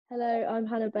Hello, I'm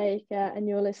Hannah Baker, and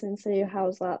you're listening to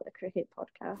How's That, the cricket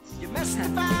podcast. You messed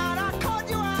about, I caught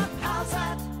you out. How's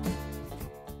that?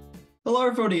 Hello,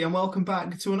 everybody, and welcome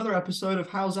back to another episode of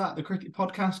How's That, the cricket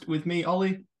podcast with me,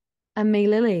 Ollie. And me,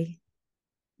 Lily.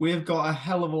 We have got a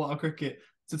hell of a lot of cricket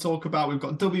to talk about. We've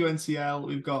got WNCL,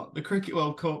 we've got the Cricket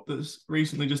World Cup that's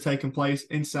recently just taken place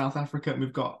in South Africa, and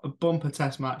we've got a bumper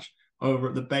test match over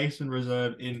at the Basin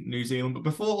Reserve in New Zealand. But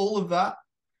before all of that,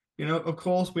 of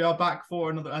course, we are back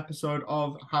for another episode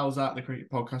of How's That, the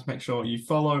cricket podcast. Make sure you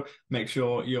follow, make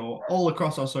sure you're all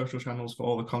across our social channels for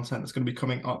all the content that's going to be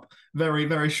coming up very,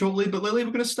 very shortly. But Lily,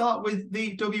 we're going to start with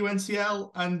the WNCL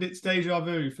and its deja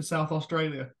vu for South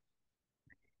Australia.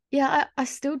 Yeah, I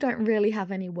still don't really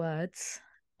have any words,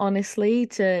 honestly,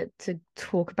 to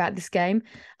talk about this game.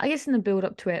 I guess in the build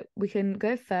up to it, we can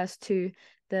go first to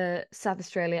the South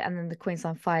Australia and then the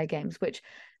Queensland Fire games, which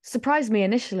surprised me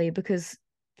initially because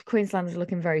Queensland was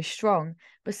looking very strong,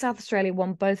 but South Australia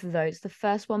won both of those, the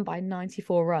first one by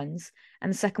 94 runs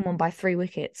and the second one by 3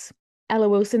 wickets. Ella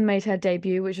Wilson made her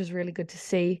debut, which was really good to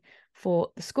see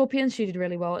for the Scorpions. She did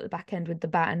really well at the back end with the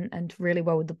bat and really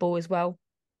well with the ball as well.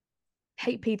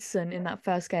 Kate Peterson in that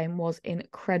first game was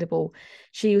incredible.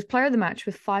 She was player of the match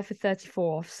with 5 for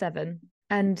 34 off 7,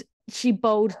 and she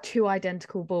bowled 2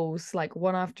 identical balls, like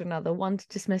one after another, one to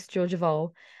dismiss Georgia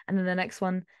Vole and then the next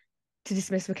one to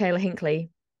dismiss Michaela Hinkley.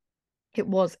 It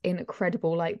was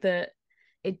incredible.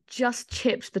 It just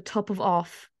chipped the top of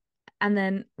off. And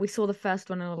then we saw the first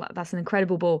one and we were like, that's an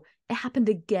incredible ball. It happened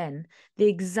again. The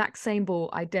exact same ball,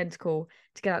 identical,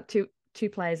 to get out two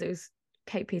players.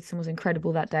 Kate Peterson was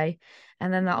incredible that day.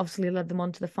 And then that obviously led them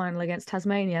on to the final against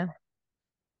Tasmania,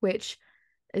 which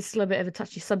is still a bit of a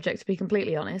touchy subject, to be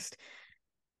completely honest.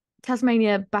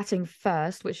 Tasmania batting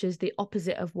first, which is the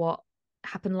opposite of what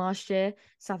happened last year.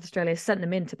 South Australia sent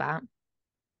them in to bat,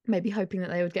 maybe hoping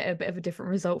that they would get a bit of a different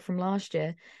result from last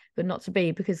year, but not to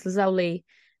be, because Lizelle Lee,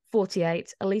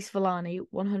 48, Elise Villani,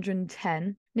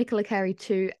 110, Nicola Carey,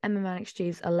 2, Emma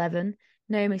Mannix-Jeeves, 11,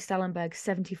 Naomi Stallenberg,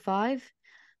 75,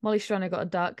 Molly Strano got a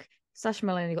duck, Sasha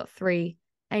Maloney got 3,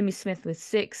 Amy Smith with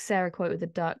 6, Sarah Coit with a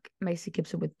duck, Macy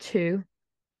Gibson with 2.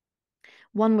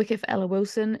 1 wicket for Ella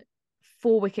Wilson,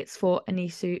 4 wickets for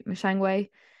Anisu Mashangwe.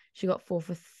 She got 4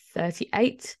 for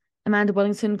 38. Amanda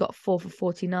Wellington got 4 for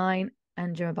 49.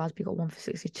 And Gemma Barsby got 1 for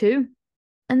 62.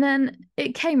 And then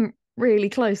it came really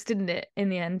close, didn't it, in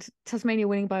the end? Tasmania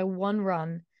winning by 1 run.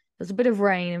 There was a bit of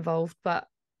rain involved, but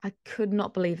I could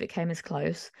not believe it came as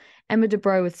close. Emma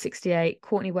Dubrow with 68,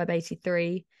 Courtney Webb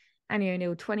 83, Annie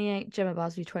O'Neill 28, Gemma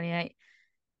Barsby 28.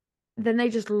 Then they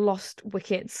just lost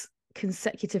wickets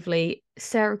consecutively.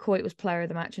 Sarah Coit was player of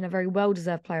the match and a very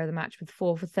well-deserved player of the match with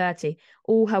 4 for 30.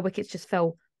 All her wickets just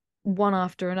fell one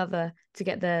after another to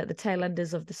get the tail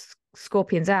enders of the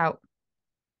Scorpions out,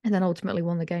 and then ultimately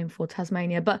won the game for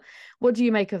Tasmania. But what do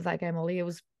you make of that game, Ollie? It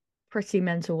was pretty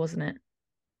mental, wasn't it?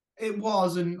 It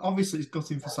was, and obviously it's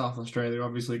gutting for South Australia,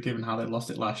 obviously, given how they lost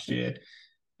it last year.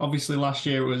 Obviously, last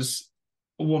year it was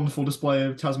a wonderful display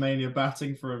of Tasmania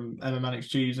batting from Emma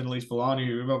Mannix-Jeeves and Elise Villani,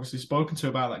 who we've obviously spoken to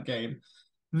about that game.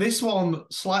 This one,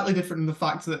 slightly different in the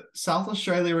fact that South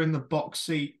Australia are in the box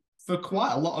seat for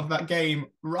quite a lot of that game,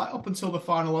 right up until the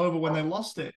final over when they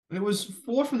lost it. And it was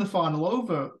 4 from the final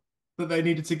over that they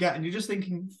needed to get. And you're just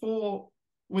thinking,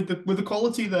 with the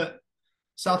quality that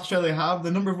South Australia have,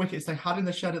 the number of wickets they had in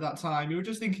the shed at that time, you were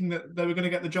just thinking that they were going to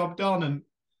get the job done. And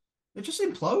it just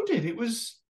imploded.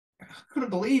 I couldn't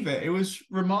believe it. It was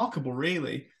remarkable,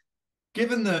 really.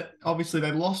 Given that, obviously,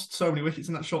 they lost so many wickets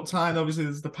in that short time, obviously,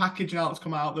 there's the package now that's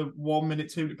come out, the 1 minute,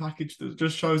 2 minute package that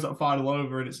just shows that final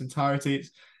over in its entirety.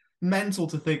 It's mental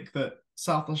to think that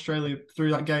South Australia threw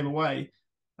that game away.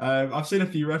 I've seen a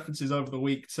few references over the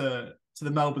week to the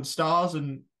Melbourne Stars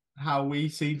and how we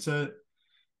seem to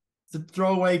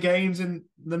throw away games in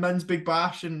the men's Big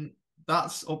Bash, and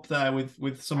that's up there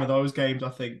with some of those games. I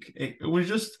think it was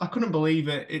just, I couldn't believe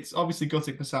it. It's obviously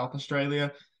gutting for South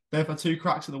Australia. They've had 2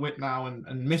 cracks at the whip now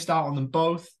and missed out on them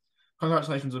both.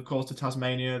 Congratulations, of course, to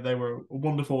Tasmania. They were a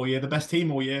wonderful all year, the best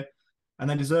team all year, and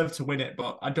they deserved to win it,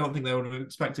 but I don't think they would have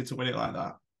expected to win it like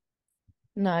that.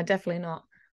 No, definitely not.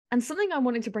 And something I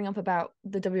wanted to bring up about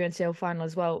the WNCL final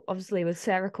as well, obviously with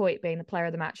Sarah Coit being the player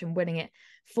of the match and winning it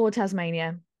for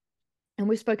Tasmania. And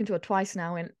we've spoken to her twice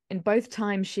now, and in both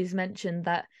times she's mentioned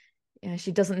that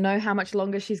she doesn't know how much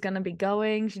longer she's going to be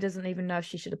going. She doesn't even know if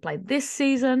she should have played this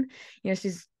season.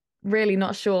 She's really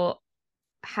not sure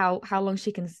how long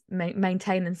she can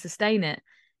maintain and sustain it.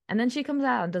 And then she comes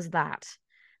out and does that.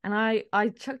 And I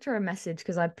chucked her a message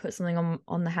because I put something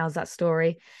on the How's That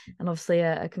story, and obviously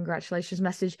a congratulations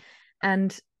message.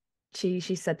 And she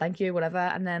said thank you, whatever.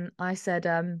 And then I said,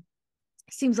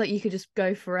 seems like you could just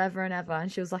go forever and ever.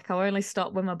 And she was like, I'll only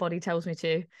stop when my body tells me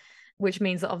to, which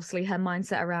means that obviously her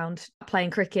mindset around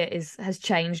playing cricket has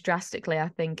changed drastically, I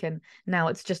think. And now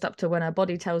it's just up to when her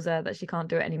body tells her that she can't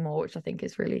do it anymore, which I think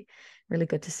is really, really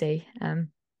good to see.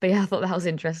 But yeah, I thought that was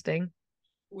interesting.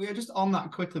 We're just on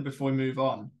that quickly before we move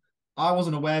on. I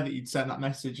wasn't aware that you'd sent that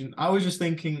message, and I was just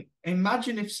thinking,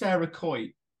 imagine if Sarah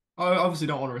Coyte, I obviously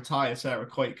don't want to retire Sarah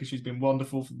Coyte because she's been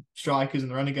wonderful for Strikers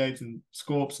and the Renegades and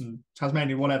Scorps and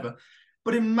Tasmania, whatever.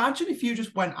 But imagine if you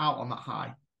just went out on that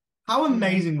high. How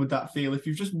amazing would that feel if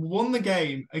you've just won the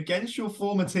game against your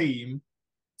former team,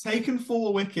 taken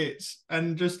 4 wickets,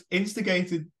 and just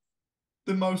instigated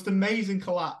the most amazing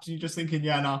collapse? And you're just thinking,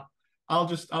 yeah, no, I'll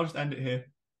just end it here.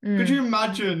 Could you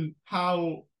imagine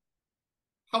how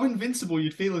invincible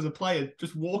you'd feel as a player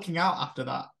just walking out after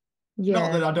that? Yeah.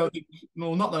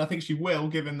 Not that I think she will,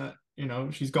 given that, you know,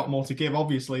 she's got more to give,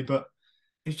 obviously, but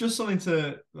it's just something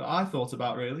that I thought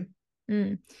about, really.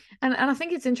 And I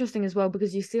think it's interesting as well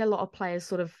because you see a lot of players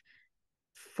sort of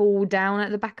fall down at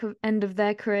the end of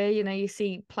their career. You know, you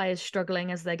see players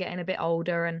struggling as they're getting a bit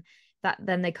older, and that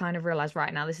then they kind of realize,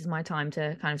 right, now this is my time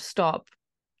to kind of stop.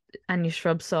 Anya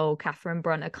Shrubsole, Catherine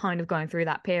Brunt are kind of going through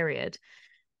that period.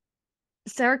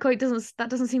 Sarah Coyte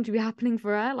doesn't seem to be happening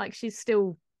for her. Like, she's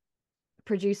still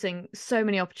producing so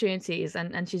many opportunities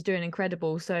and she's doing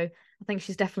incredible. So I think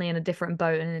she's definitely in a different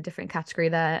boat and in a different category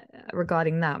there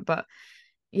regarding that. But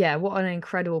yeah, what an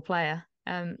incredible player.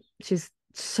 She's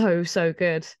so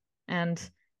good. And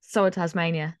so are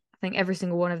Tasmania. I think every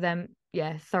single one of them,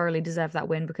 yeah, thoroughly deserve that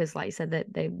win because, like you said,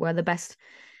 that they were the best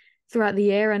throughout the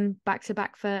year and back to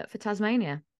back for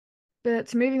Tasmania.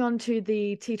 But moving on to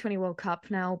the T20 World Cup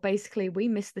now, basically we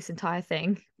missed this entire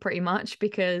thing pretty much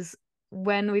because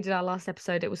when we did our last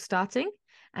episode, it was starting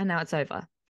and now it's over.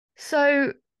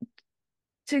 So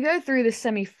to go through the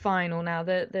semi-final now,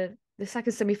 the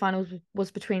second semi-final was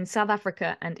between South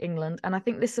Africa and England. And I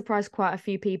think this surprised quite a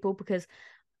few people because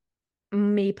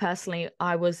me personally,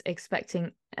 I was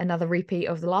expecting another repeat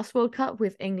of the last World Cup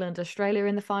with England, Australia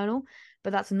in the final,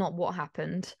 but that's not what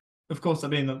happened. Of course, I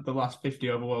mean, the last 50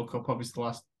 over World Cup, obviously the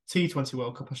last T20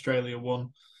 World Cup, Australia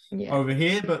won over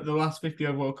here. But the last 50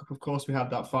 over World Cup, of course, we had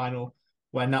that final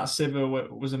where Nat Siver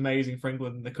was amazing for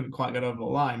England and they couldn't quite get over the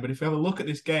line. But if you have a look at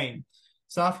this game,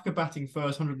 South Africa batting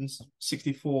first,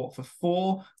 164 for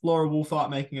 4. Laura Wolfart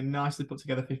making a nicely put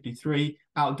together 53.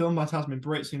 Outdone by Tasmin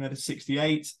Brits, who made a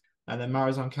 68. And then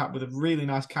Marizon Cap with a really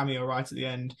nice cameo right at the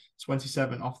end,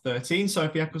 27 off 13.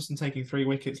 Sophie Eccleston taking 3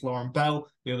 wickets, Lauren Bell,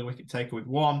 the other wicket taker with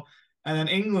 1. And then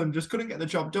England just couldn't get the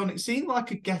job done. It seemed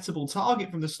like a gettable target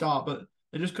from the start, but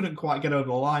they just couldn't quite get over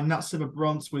the line. Nat Siver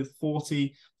Brunt with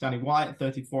 40, Danny White at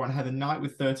 34, and Heather Knight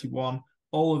with 31.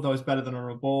 All of those better than on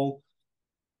a ball.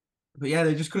 But yeah,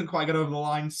 they just couldn't quite get over the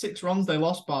line. 6 runs they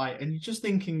lost by. And you're just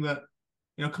thinking that,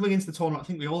 you know, coming into the tournament, I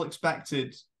think we all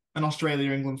expected an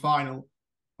Australia-England final.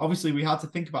 Obviously, we had to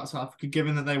think about South Africa,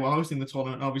 given that they were hosting the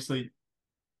tournament. Obviously,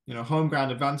 you know, home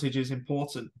ground advantage is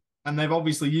important. And they've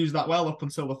obviously used that well up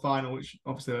until the final, which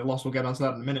obviously they lost. We'll get onto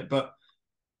that in a minute. But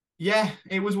yeah,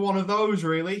 it was one of those,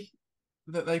 really,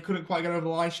 that they couldn't quite get over the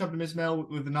line. Shabnam Ismail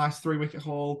with a nice 3-wicket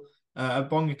haul.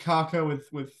 Bonga Kaka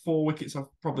with 4 wickets. I've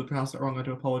probably pronounced it wrong. I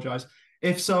do apologise.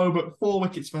 If so, but 4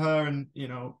 wickets for her. And, you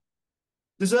know,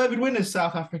 deserved winners,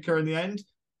 South Africa in the end.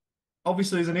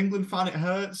 Obviously, as an England fan, it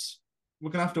hurts. We're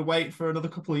going to have to wait for another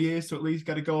couple of years to at least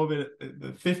get a go of it at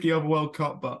the 50 over World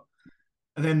Cup. But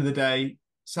at the end of the day,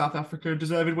 South Africa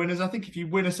deserved winners. I think if you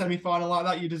win a semi-final like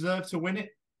that, you deserve to win it.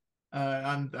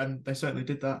 And they certainly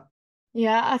did that.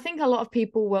 Yeah, I think a lot of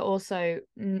people were also,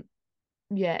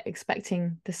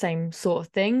 expecting the same sort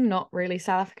of thing, not really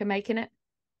South Africa making it.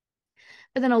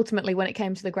 But then ultimately, when it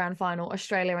came to the grand final,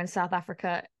 Australia and South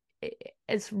Africa,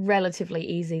 it's relatively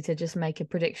easy to just make a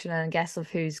prediction and a guess of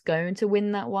who's going to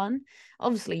win that one.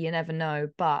 Obviously, you never know,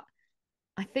 but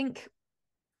I think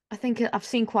I've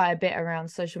seen quite a bit around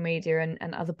social media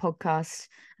and other podcasts.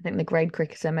 I think the Grade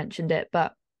Cricketer mentioned it,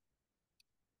 but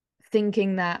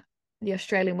thinking that the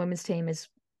Australian women's team is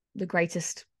the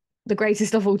greatest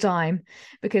of all time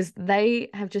because they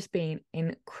have just been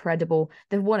incredible.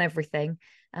 They've won everything,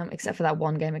 except for that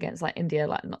one game against like India,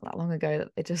 like not that long ago that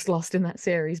they just lost in that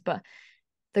series. But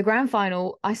the grand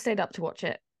final, I stayed up to watch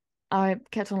it. I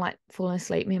kept on like falling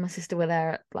asleep. Me and my sister were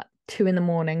there at like 2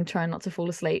 a.m, trying not to fall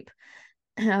asleep.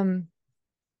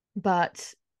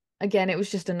 But again, it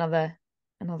was just another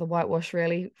whitewash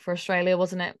really for Australia,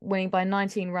 wasn't it? Winning by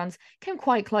 19 runs, came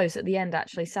quite close at the end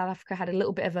actually. South Africa had a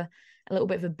little bit of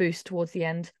a boost towards the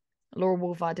end. Laura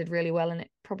Wolfart did really well, and it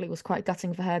probably was quite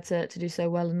gutting for her to do so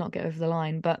well and not get over the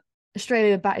line. But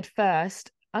Australia batted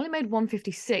first, only made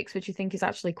 156, which you think is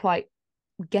actually quite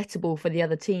gettable for the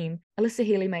other team. Alyssa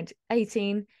Healy made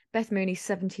 18, Beth Mooney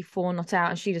 74 not out,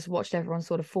 and she just watched everyone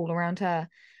sort of fall around her.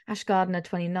 Ash Gardner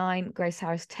 29, Grace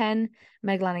Harris 10,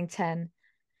 Meg Lanning 10,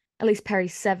 Elise Perry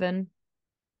 7,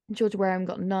 Georgia Wareham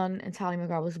got none, and Talia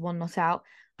McGrath was 1 not out.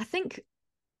 I think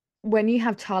when you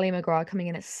have Talia McGrath coming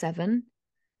in at 7,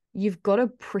 you've got a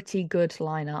pretty good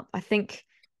lineup. I think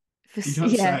for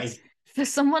for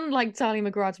someone like Talia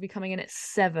McGrath to be coming in at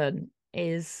 7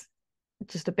 is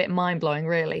just a bit mind-blowing,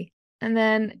 really. And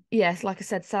then, yes, like I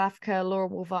said, South Africa, Laura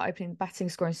Wolvaardt opening batting,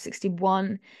 scoring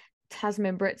 61,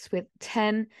 Tasmin Brits with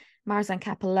 10, Marizanne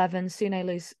Kapp 11, Sune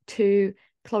Luz 2,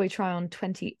 Chloe Tryon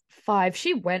 25.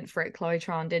 She went for it, Chloe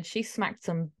Tryon did. She smacked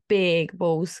some big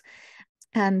balls.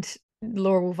 And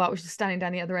Laura Wolvaardt was just standing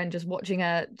down the other end, just watching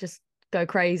her just go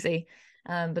crazy.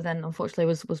 But then, unfortunately,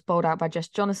 was bowled out by Jess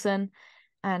Jonathan.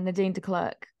 And Nadine de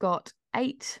Klerk got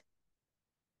 8.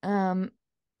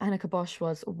 Annika Bosch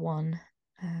was 1.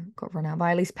 Got run out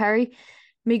by Elise Perry.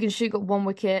 Megan Shute got 1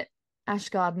 wicket. Ash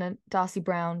Gardner, Darcy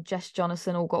Brown, Jess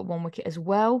Jonathan all got 1 wicket as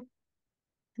well.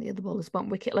 The other bowlers went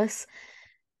wicketless.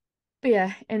 But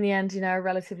yeah, in the end, a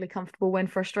relatively comfortable win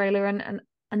for Australia and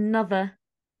another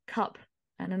cup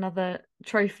and another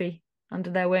trophy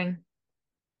under their wing.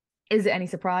 Is it any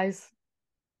surprise?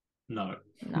 No.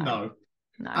 No.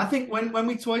 I think when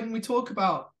we talk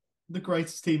about the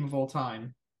greatest team of all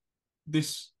time,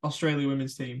 this Australia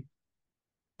women's team,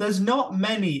 there's not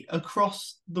many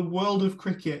across the world of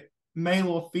cricket, male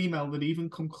or female, that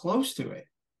even come close to it.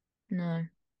 No.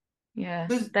 Yeah.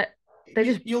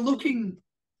 You're looking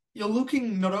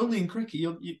not only in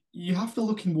cricket, you have to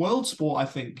look in world sport, I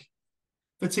think,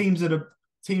 for teams that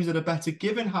are better,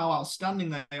 given how outstanding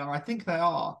they are. I think they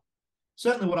are.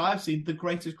 Certainly what I've seen, the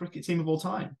greatest cricket team of all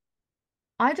time.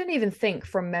 I don't even think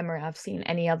from memory I've seen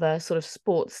any other sort of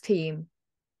sports team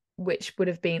which would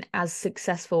have been as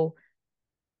successful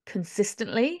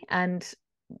consistently and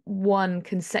won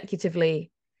consecutively.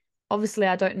 Obviously,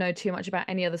 I don't know too much about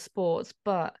any other sports,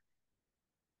 but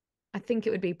I think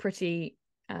it would be pretty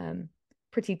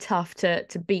tough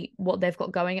to beat what they've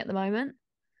got going at the moment.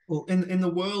 Well, in the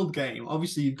world game,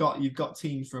 obviously you've got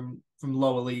teams from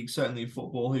lower leagues, certainly in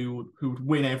football, who would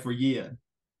win every year.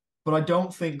 But I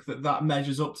don't think that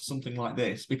measures up to something like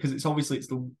this, because it's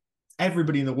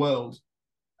everybody in the world,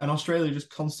 and Australia just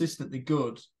consistently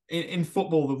good. In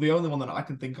football, the only one that I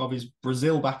can think of is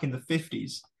Brazil back in the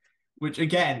 50s, which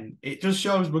again, it just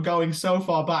shows we're going so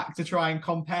far back to try and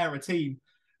compare a team.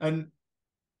 And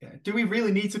do we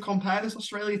really need to compare this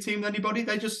Australia team with anybody?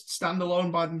 They just stand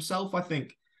alone by themselves, I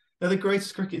think. They're the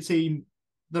greatest cricket team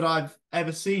that I've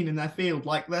ever seen in their field.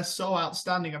 Like, they're so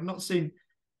outstanding. I've not seen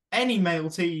any male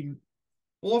team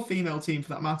or female team, for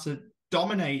that matter,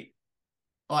 dominate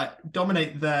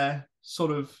their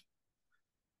sort of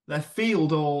their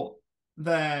field or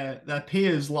their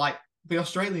peers like the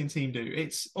Australian team do.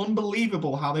 It's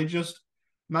unbelievable how they just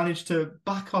manage to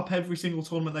back up every single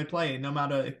tournament they play in, no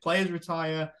matter if players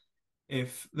retire,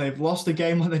 if they've lost a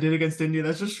game like they did against India,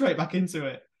 they're just straight back into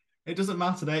it. It doesn't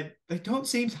matter. They don't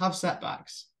seem to have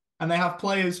setbacks. And they have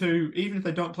players who, even if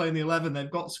they don't play in the 11, they've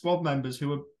got squad members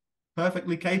who are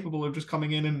perfectly capable of just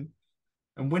coming in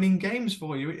and winning games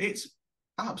for you. It's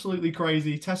absolutely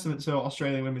crazy. Testament to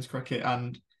Australian women's cricket.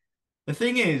 And the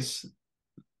thing is,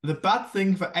 the bad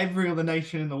thing for every other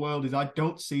nation in the world is I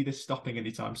don't see this stopping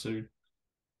anytime soon.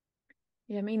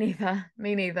 Yeah, me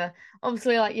neither.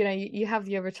 Obviously, you have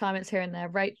your retirements here and there.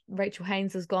 Rachel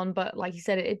Haynes has gone, but like you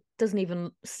said, it doesn't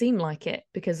even seem like it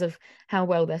because of how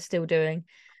well they're still doing.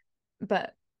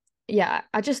 But yeah,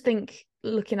 I just think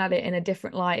looking at it in a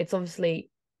different light, it's obviously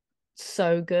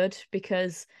so good,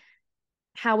 because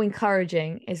how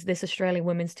encouraging is this Australian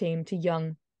women's team to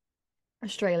young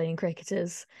Australian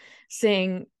cricketers,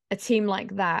 seeing a team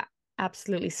like that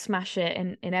absolutely smash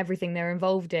it in everything they're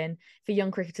involved in, for young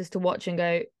cricketers to watch and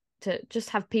go to just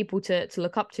have people to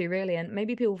look up to, really. And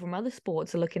maybe people from other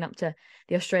sports are looking up to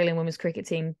the Australian women's cricket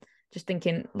team, just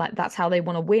thinking like that's how they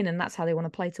want to win and that's how they want to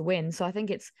play to win. So I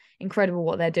think it's incredible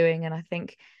what they're doing, and I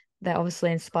think they're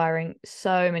obviously inspiring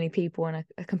so many people in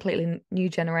a completely new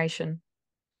generation,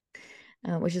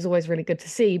 which is always really good to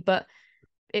see. But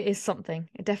it is something.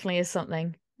 It definitely is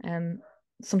something.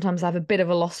 Sometimes I have a bit of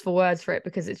a loss for words for it,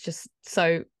 because it's just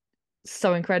so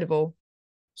incredible.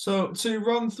 So to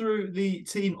run through the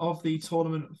team of the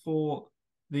tournament for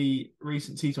the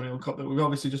recent T20 World Cup that we've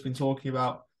obviously just been talking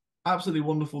about, absolutely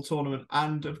wonderful tournament.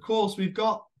 And of course, we've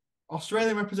got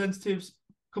Australian representatives,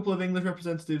 a couple of English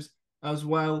representatives as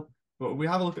well. But we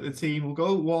have a look at the team. We'll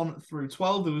go 1 through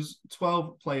 12. There was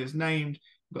 12 players named.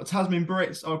 We've got Tasmin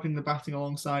Brits opening the batting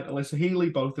alongside Alyssa Healy.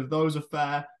 Both of those are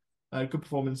fair. Good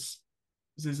performance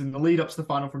in the lead up to the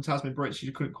final from Tasmin Brits.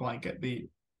 She couldn't quite get the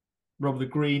rub of the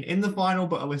green in the final,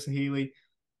 but Alyssa Healy,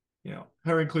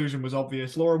 her inclusion was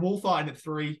obvious. Laura Woolfine at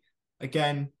 3,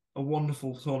 again, a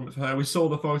wonderful tournament for her. We saw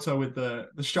the photo with the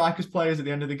strikers players at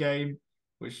the end of the game,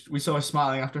 which we saw her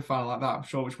smiling after a final like that, I'm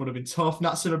sure, which would have been tough.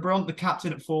 Natsima Brunt, the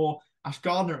captain, at 4, Ash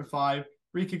Gardner at 5,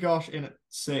 Rika Ghosh in at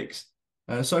 6,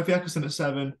 Sophie Eccleston at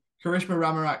 7, Karishma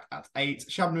Ramarak at 8,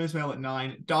 Shabnam Ismail at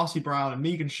 9, Darcy Brown and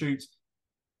Megan Shute,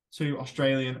 2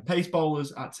 Australian pace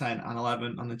bowlers at 10 and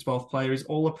 11, and the 12th player is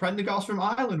Ola Prendergast from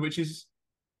Ireland, which is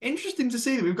interesting to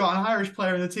see that we've got an Irish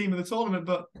player in the team of the tournament.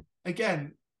 But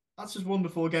again, that's just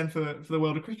wonderful again for the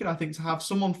world of cricket, I think, to have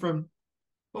someone from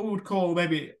what we would call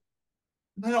maybe,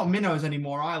 they're not minnows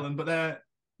anymore, Ireland, but they're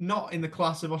not in the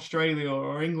class of Australia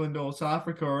or England or South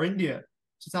Africa or India.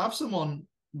 So to have someone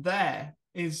there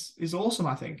is awesome,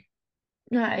 I think.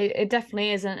 No, it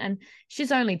definitely isn't. And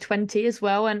she's only 20 as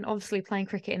well. And obviously playing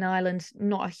cricket in Ireland,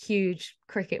 not a huge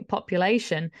cricket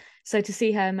population. So to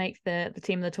see her make the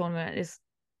team of the tournament is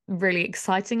really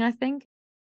exciting, I think.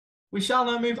 We shall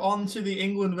now move on to the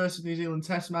England versus New Zealand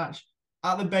test match.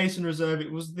 At the Basin Reserve,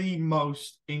 it was the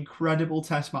most incredible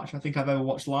test match I think I've ever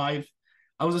watched live.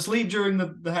 I was asleep during the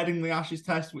Headingley Ashes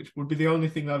test, which would be the only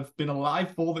thing I've been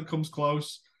alive for that comes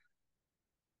close.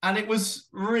 And it was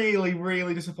really,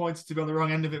 really disappointed to be on the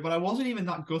wrong end of it. But I wasn't even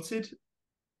that gutted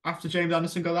after James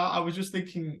Anderson got out. I was just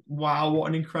thinking, wow, what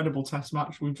an incredible test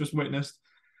match we've just witnessed.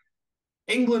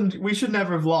 England, we should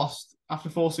never have lost after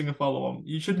forcing a follow-on.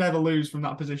 You should never lose from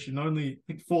that position. Only, I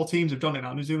think, 4 teams have done it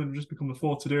now. New Zealand have just become the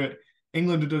 4th to do it.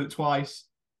 England have done it twice.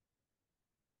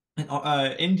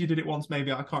 India did it once,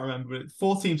 maybe, I can't remember. But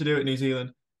 4 teams to do it, New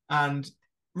Zealand. And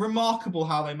remarkable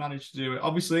how they managed to do it.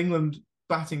 Obviously, England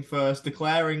batting first,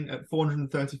 declaring at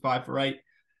 435 for 8.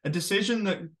 A decision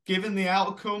that, given the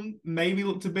outcome, maybe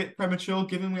looked a bit premature,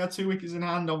 given we had 2 wickets in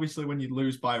hand. Obviously, when you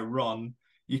lose by a run,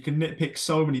 you can nitpick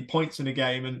so many points in a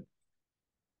game, and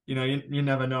you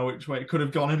never know which way it could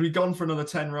have gone. Had we gone for another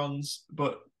 10 runs?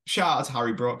 But shout out to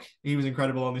Harry Brook. He was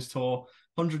incredible on this tour.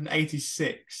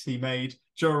 186 he made.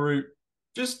 Joe Root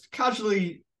just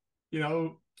casually,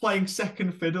 playing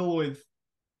second fiddle with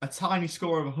a tiny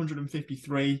score of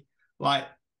 153. Like,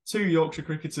 2 Yorkshire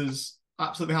cricketers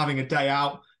absolutely having a day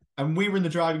out. And we were in the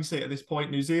driving seat at this point.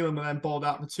 New Zealand were then bowled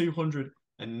out for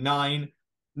 209.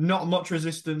 Not much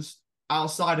resistance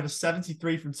outside of a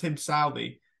 73 from Tim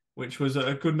Southey, which was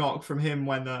a good knock from him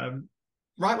when,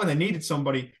 right when they needed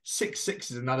somebody. 6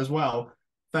 sixes in that as well.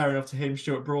 Fair enough to him.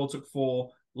 Stuart Broad took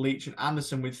 4, Leach and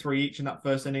Anderson with 3 each in that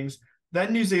first innings.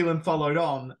 Then New Zealand followed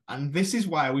on, and this is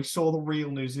where we saw the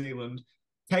real New Zealand.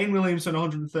 Kane Williamson,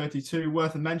 132.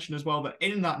 Worth a mention as well that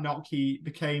in that knock, he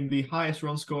became the highest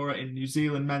run scorer in New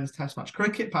Zealand men's test match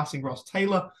cricket, passing Ross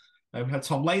Taylor. We had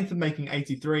Tom Latham making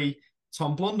 83,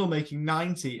 Tom Blundell making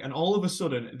 90, and all of a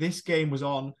sudden, this game was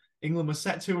on. England was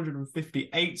set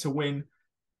 258 to win,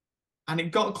 and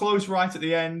it got close right at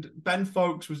the end. Ben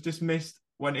Foakes was dismissed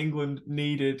when England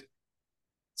needed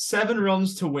 7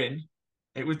 runs to win.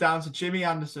 It was down to Jimmy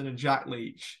Anderson and Jack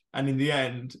Leach. And in the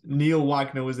end, Neil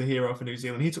Wagner was the hero for New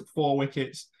Zealand. He took 4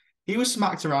 wickets. He was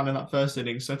smacked around in that first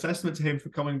innings. So testament to him for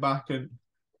coming back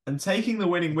and taking the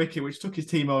winning wicket, which took his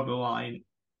team over the line.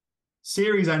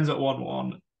 Series ends at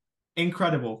 1-1.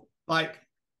 Incredible. Like,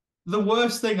 the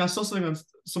worst thing, I saw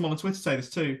someone on Twitter say this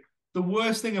too. The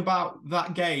worst thing about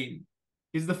that game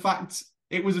is the fact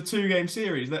it was a 2-game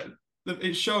series. That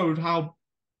it showed how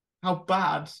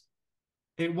bad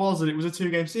it was, and it was a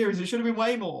 2-game series. It should have been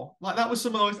way more. Like, that was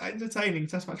some of the most entertaining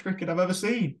test match cricket I've ever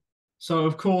seen. So,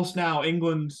 of course, now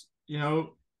England, a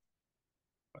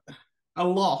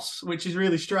loss, which is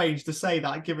really strange to say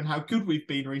that given how good we've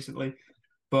been recently.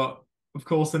 But, of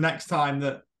course, the next time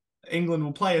that England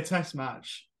will play a test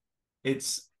match,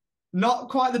 it's not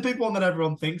quite the big one that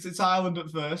everyone thinks. It's Ireland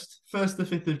at first the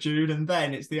 5th of June, and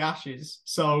then it's the Ashes.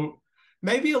 So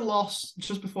maybe a loss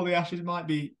just before the Ashes might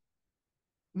be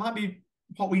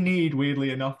what we need,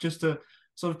 weirdly enough, just to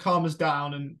sort of calm us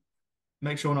down and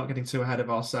make sure we're not getting too ahead of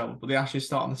ourselves. But the Ashes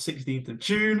start on the 16th of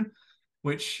June,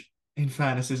 which, in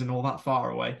fairness, isn't all that far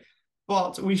away.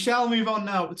 But we shall move on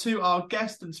now to our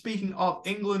guest. And speaking of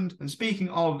England and speaking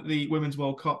of the Women's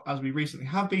World Cup, as we recently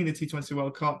have been the T20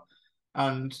 World Cup,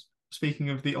 and speaking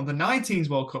of the Under-19s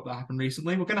World Cup that happened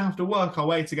recently, we're going to have to work our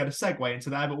way to get a segue into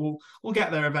there, but we'll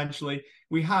get there eventually.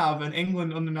 We have an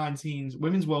England Under-19s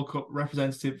Women's World Cup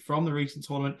representative from the recent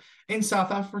tournament in South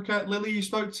Africa. Lily, you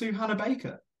spoke to Hannah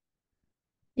Baker.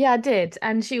 Yeah, I did,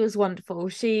 and she was wonderful.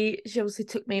 She obviously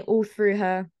took me all through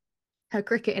her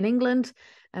cricket in England.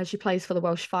 She plays for the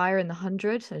Welsh Fire in the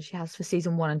 100, as she has for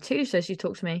season 1 and 2. So she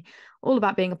talked to me all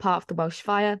about being a part of the Welsh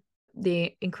Fire.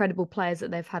 the incredible players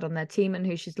that they've had on their team and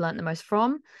who she's learnt the most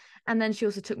from. And then she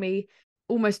also took me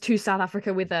almost to South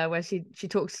Africa with her, where she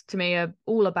talks to me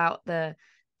all about the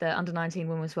Under-19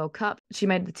 Women's World Cup. She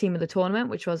made the team of the tournament,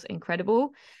 which was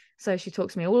incredible. So she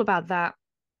talks to me all about that,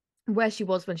 where she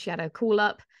was when she had her call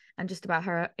up, and just about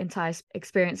her entire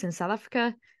experience in South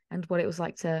Africa and what it was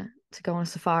like to go on a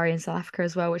safari in South Africa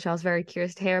as well, which I was very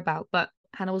curious to hear about. But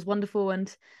Hannah was wonderful,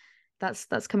 and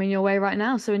that's coming your way right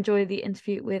now. So enjoy the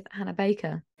interview with Hannah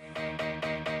Baker.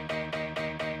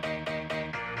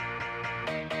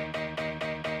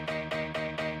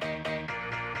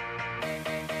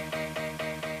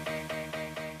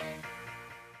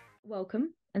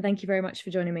 Welcome, and thank you very much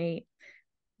for joining me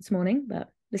this morning, but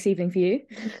this evening for you.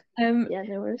 Yeah,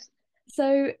 no worries.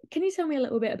 So can you tell me a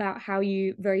little bit about how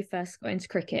you very first got into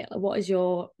cricket? What is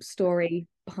your story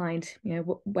behind,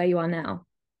 where you are now?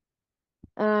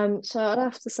 So I'd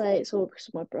have to say it's all because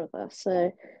of my brother.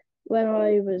 So when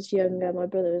I was younger, my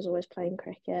brother was always playing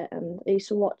cricket, and I used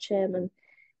to watch him, and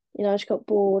I just got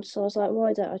bored. So I was like,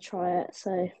 why don't I try it?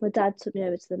 So my dad took me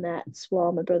over to the nets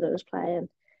while my brother was playing.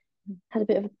 Had a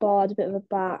bit of a ball, a bit of a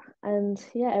bat, and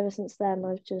yeah, ever since then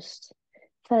I've just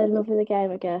fell in love with the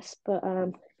game, I guess. But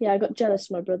yeah, I got jealous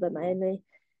of my brother mainly,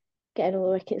 getting all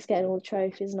the wickets, getting all the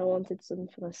trophies, and I wanted some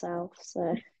for myself.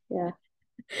 So yeah.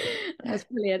 That's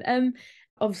brilliant.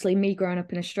 Obviously me growing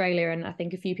up in Australia, and I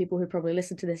think a few people who probably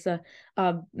listen to this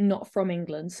are not from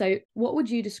England. So what would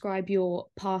you describe your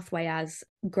pathway as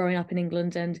growing up in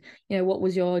England, and what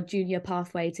was your junior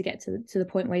pathway to get to the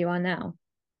point where you are now?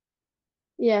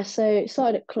 Yeah, so it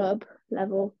started at club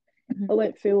level. Mhm. I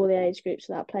went through all the age groups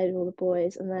of that, played with all the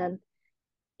boys, and then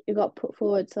it got put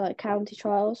forward to like county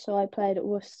trials. So I played at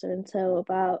Worcester until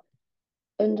about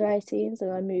under-18s,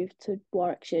 and I moved to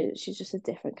Warwickshire, which is just a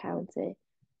different county.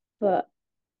 But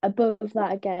above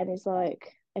that again is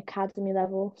like academy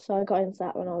level. So I got into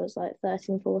that when I was like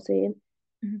 13, 14.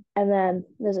 Mhm. And then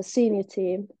there's a senior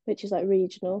team, which is like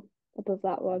regional above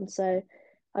that one. So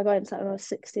I got into that when I was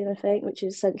 16, I think, which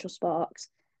is Central Sparks.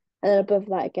 And then above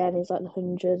that again is like the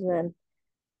 100. And then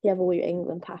you have all your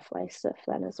England pathway stuff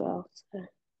then as well. So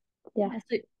yeah.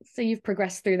 So you've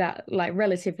progressed through that like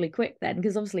relatively quick then,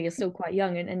 because obviously you're still quite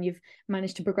young, and you've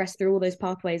managed to progress through all those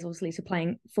pathways, obviously, to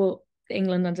playing for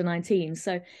England under-19.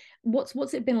 So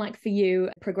what's it been like for you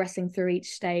progressing through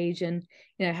each stage, and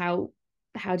how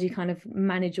do you kind of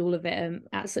manage all of it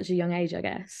at such a young age, I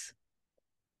guess?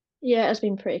 Yeah, it's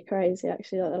been pretty crazy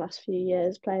actually, like the last few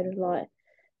years, playing with like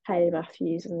Hayley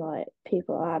Matthews and like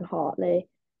people like Anne Hartley.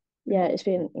 Yeah, it's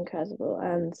been incredible,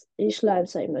 and you just learn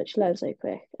so much, learn so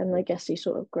quick, and I guess you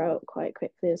sort of grow up quite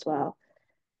quickly as well.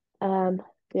 Um,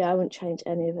 yeah, I wouldn't change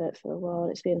any of it for the world.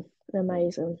 It's been an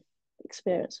amazing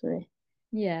experience for me.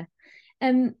 Yeah.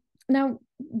 Um Now,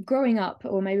 growing up,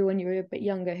 or maybe when you were a bit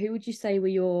younger, who would you say were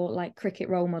your like cricket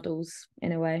role models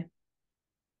in a way?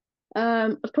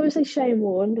 I'd probably say Shane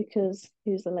Warne because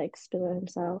he was the leg spinner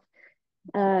himself.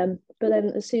 But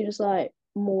then as soon as like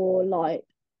more light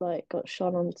like got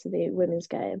shone onto the women's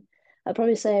game, I'd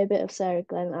probably say a bit of Sarah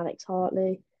Glenn, Alex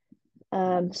Hartley,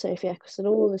 Sophie Eccleston,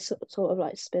 all the sort of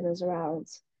like spinners around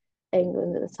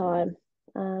England at the time.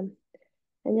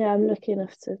 And yeah, I'm lucky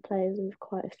enough to play with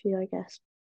quite a few, I guess.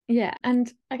 Yeah, and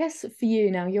I guess for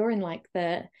you now, you're in like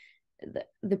the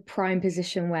prime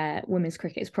position where women's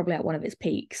cricket is probably at one of its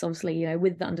peaks, obviously,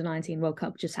 with the under-19 World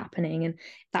Cup just happening and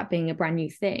that being a brand new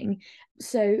thing.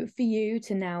 So for you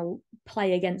to now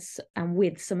play against and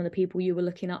with some of the people you were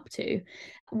looking up to,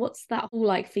 what's that all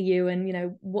like for you?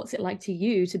 And what's it like to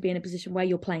you to be in a position where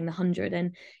you're playing the 100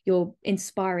 and you're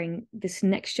inspiring this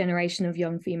next generation of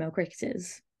young female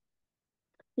cricketers?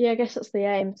 Yeah, I guess that's the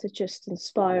aim, to just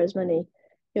inspire as many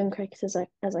young cricketers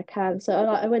as I can. So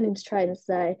I went into training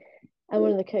today, and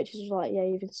one of the coaches was like, "Yeah,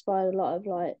 you've inspired a lot of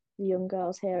like the young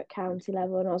girls here at county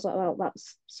level," and I was like, "Well,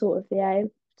 that's sort of the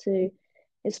aim, to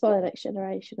inspire the next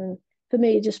generation." And for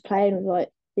me, just playing with like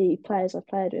the players I've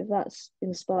played with, that's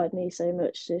inspired me so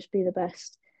much to just be the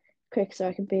best cricketer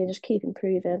I can be and just keep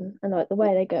improving, and like the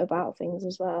way they go about things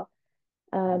as well.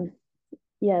 Um,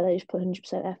 yeah, they just put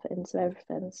 100% effort into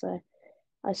everything. So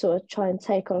I sort of try and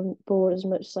take on board as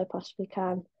much as I possibly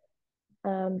can.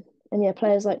 And yeah,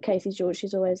 players like Katie George,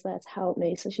 she's always there to help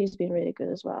me, so she's been really good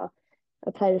as well.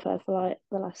 I played with her for like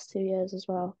the last 2 years as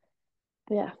well.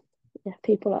 But yeah,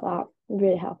 people like that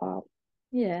really help out.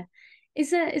 Yeah.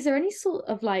 Is there any sort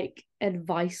of like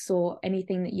advice or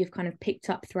anything that you've kind of picked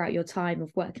up throughout your time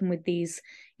of working with these,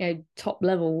 top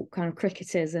level kind of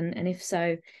cricketers? And if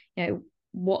so,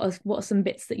 what are some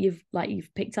bits that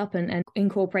you've picked up and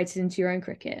incorporated into your own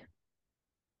cricket?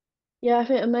 Yeah, I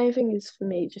think the main thing is for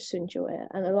me just to enjoy it,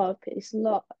 and it's a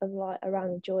lot of like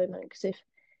around enjoyment because if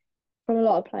from a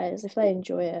lot of players, if they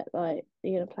enjoy it, like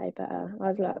you're gonna play better.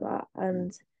 I've learnt that,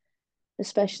 and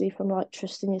especially from like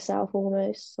trusting yourself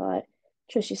almost, like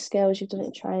trust your skills, you've done it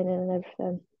in training and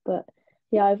everything. But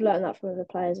yeah, I've learned that from other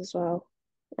players as well.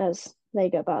 As they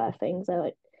go about their things, they're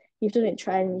like, you've done it in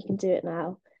training, you can do it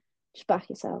now. Just back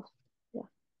yourself. Yeah.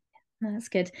 That's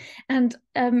good. And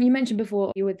you mentioned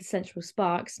before you were with the Central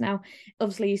Sparks. Now,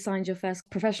 obviously, you signed your first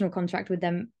professional contract with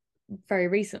them very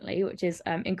recently, which is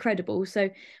incredible. So,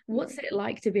 what's it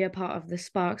like to be a part of the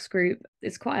Sparks group?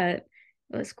 It's quite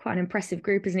an impressive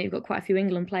group, isn't it? You've got quite a few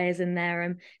England players in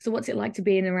there. So, what's it like to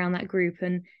be in around that group,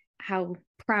 and how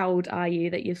proud are you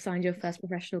that you've signed your first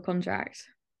professional contract?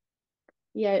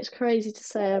 Yeah, it's crazy to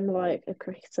say I'm like a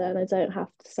cricketer and I don't have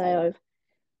to say I've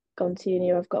gone to uni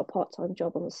or I've got a part-time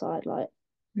job on the side. Like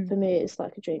Mm. for me it's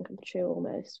like a dream come true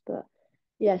almost. But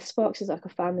yeah, Sparks is like a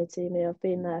family to me. I've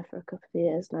been there for a couple of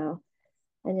years now.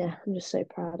 And yeah, I'm just so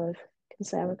proud I can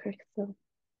say I'm a cricketer.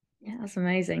 Yeah, that's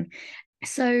amazing.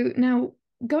 So now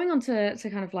going on to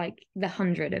kind of like the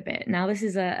 100 a bit. Now this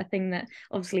is a thing that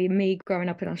obviously me growing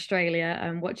up in Australia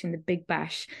and watching the Big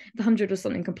Bash, the 100 was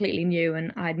something completely new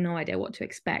and I had no idea what to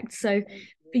expect. So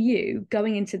for you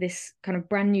going into this kind of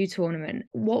brand new tournament,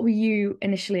 what were you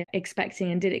initially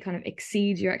expecting and did it kind of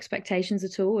exceed your expectations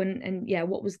at all? And yeah,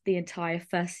 what was the entire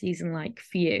first season like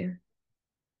for you?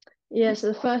 Yeah, so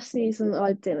the first season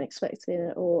I didn't expect to be in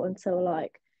it all until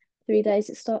like 3 days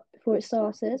before it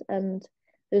started, and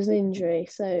there was an injury,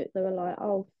 so they were like,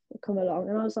 "Oh, come along,"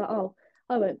 and I was like, "Oh,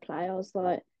 I won't play." I was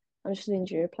like, "I'm just an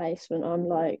injury replacement." I'm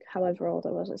like, however old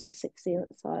I was, like 16 at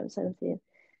the time, 17,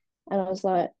 and I was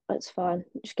like, "It's fine,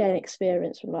 just gain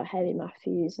experience from like Haley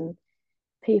Matthews and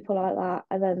people like that."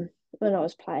 And then when I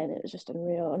was playing, it was just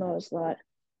unreal, and I was like,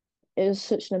 it was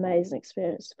such an amazing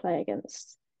experience to play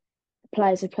against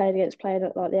players who played against played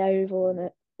at like the Oval and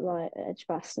at like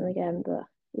Edgbaston again. But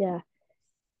yeah,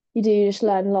 you do just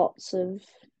learn lots of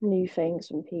new things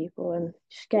from people and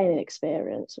just gaining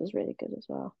experience was really good as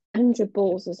well. 100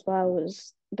 balls as well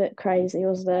was a bit crazy,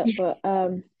 wasn't it? But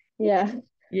yeah.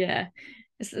 Yeah,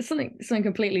 it's something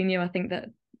completely new. I think that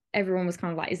everyone was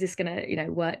kind of like, is this gonna,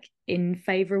 work in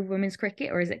favor of women's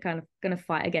cricket or is it kind of gonna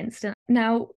fight against it?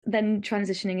 Now, then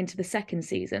transitioning into the second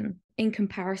season, in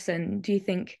comparison, do you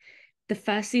think the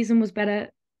first season was better?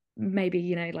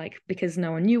 Maybe, like because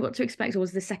no one knew what to expect, or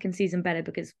was the second season better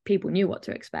because people knew what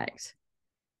to expect?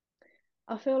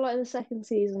 I feel like the second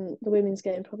season, the women's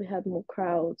game probably had more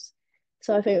crowds.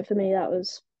 So I think for me that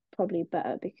was probably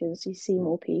better because you see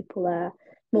more people there.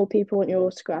 More people want your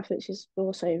autograph, which is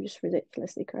also just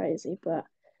ridiculously crazy. But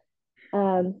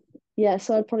um, yeah,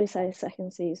 so I'd probably say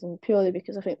second season purely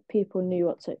because I think people knew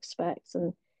what to expect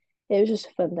and it was just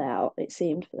a fun day out, it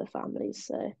seemed, for the families.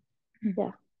 So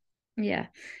yeah. Yeah.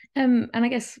 And I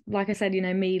guess, like I said,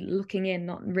 me looking in,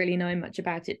 not really knowing much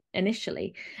about it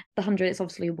initially, the 100, it's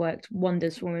obviously worked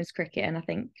wonders for women's cricket. And I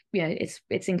think,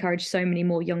 it's encouraged so many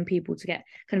more young people to get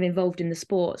kind of involved in the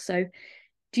sport. So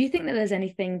do you think that there's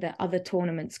anything that other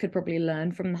tournaments could probably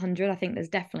learn from the 100? I think there's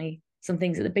definitely some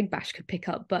things that the Big Bash could pick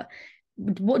up, but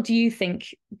what do you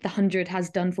think the 100 has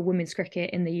done for women's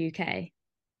cricket in the UK?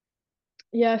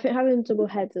 Yeah, I think having double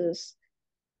headers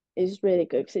is really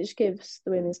good because it just gives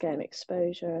the women's game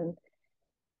exposure. And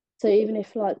so even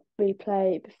if like we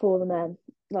play before the men,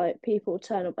 like people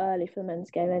turn up early for the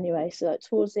men's game anyway. So like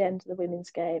towards the end of the women's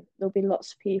game, there'll be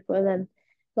lots of people, and then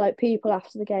like people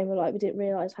after the game were like, we didn't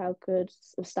realise how good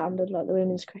of standard like the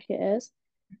women's cricket is.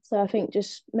 So I think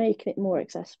just making it more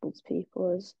accessible to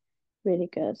people is really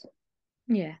good.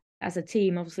 Yeah, as a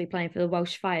team, obviously playing for the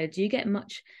Welsh Fire, do you get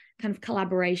much kind of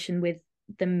collaboration with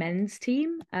the men's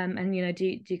team? And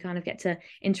do you kind of get to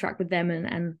interact with them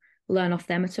and learn off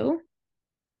them at all?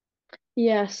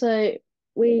 Yeah, so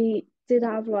we did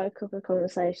have like a couple of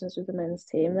conversations with the men's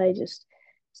team. They just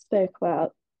spoke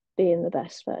about being the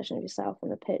best version of yourself on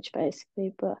the pitch,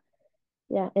 basically. But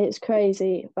yeah, it's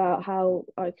crazy about how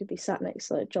I could be sat next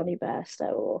to like Johnny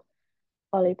Bairstow or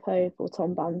Ollie Pope or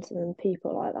Tom Banton and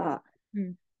people like that.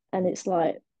 Mm. And it's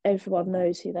like everyone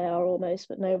knows who they are almost,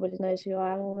 but nobody knows who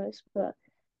I am almost. But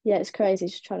yeah, it's crazy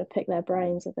just trying to pick their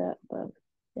brains a bit. But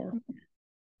yeah.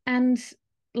 And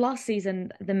last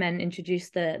season, the men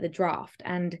introduced the draft,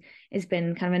 and it's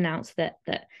been kind of announced that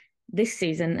this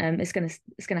season it's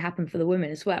gonna happen for the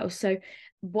women as well. So,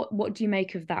 what do you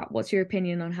make of that? What's your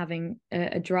opinion on having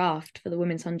a draft for the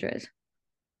women's 100?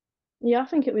 Yeah, I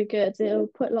think it'd be good. It'll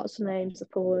put lots of names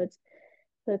forward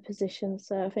for the position.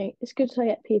 So I think it's good to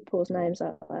get people's names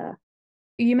out there.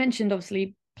 You mentioned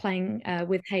obviously playing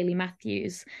with Hayley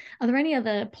Matthews. Are there any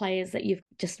other players that you've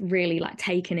just really like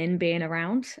taken in being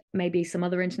around? Maybe some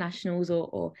other internationals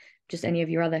or just any of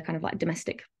your other kind of like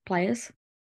domestic players?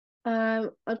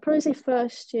 I'd probably say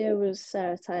first year was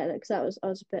Sarah Taylor because I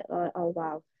was a bit like, oh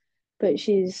wow, but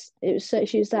she was so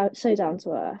down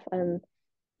to earth, and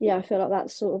yeah, I feel like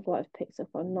that's sort of what I've picked up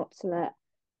on, not to let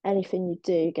anything you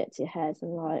do get to your head,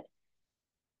 and like,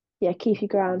 yeah, keep you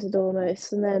grounded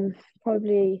almost. And then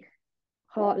probably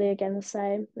Hartley again the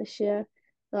same this year.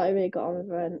 Like, I really got on with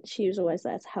her, and she was always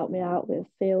there to help me out with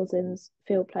fieldings,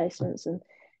 field placements, and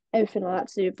everything like that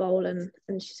to do with bowling.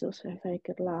 And she's also a very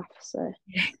good laugh, so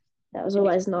that was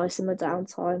always nice in my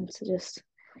downtime to just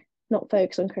not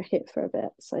focus on cricket for a bit.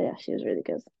 So yeah, she was really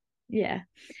good. Yeah.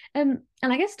 And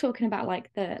I guess talking about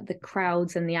like the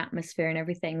crowds and the atmosphere and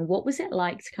everything, what was it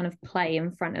like to kind of play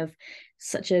in front of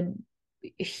such a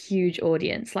huge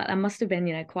audience? Like that must have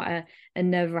been, quite a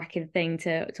nerve-wracking thing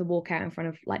to walk out in front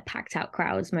of like packed out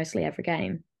crowds mostly every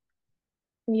game.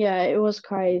 Yeah, it was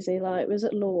crazy. Like, it was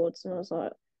at Lords, and I was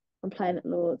like, I'm playing at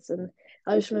Lords, and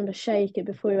I just remember shaking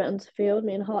before we went onto the field.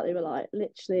 Me and Hartley were like,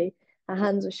 literally, our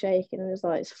hands were shaking, and it was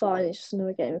like, it's fine, it's just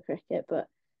another game of cricket. But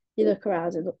you look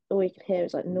around, and all you can hear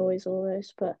is like noise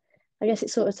almost. But I guess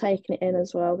it's sort of taking it in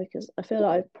as well, because I feel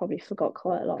like I probably forgot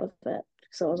quite a lot of it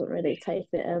because I wasn't really taking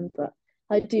it in. But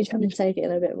I do try and take it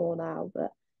in a bit more now.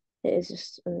 But it is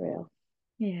just unreal.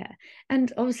 Yeah.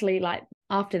 And obviously, like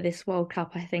after this World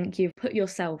Cup, I think you've put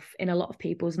yourself in a lot of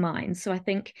people's minds. So I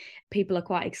think people are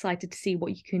quite excited to see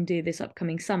what you can do this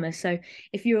upcoming summer. So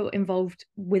if you're involved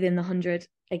within the 100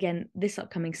 again this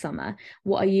upcoming summer,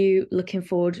 what are you looking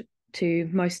forward to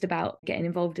most about getting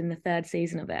involved in the third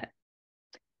season of it?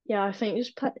 Yeah, I think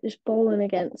just bowling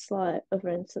against like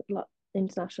like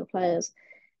international players,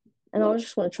 and I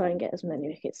just want to try and get as many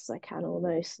wickets as I can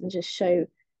almost, and just show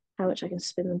how much I can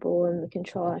spin the ball and the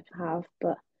control I can have.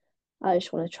 But I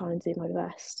just want to try and do my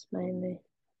best mainly.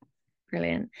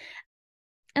 Brilliant.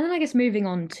 And then I guess moving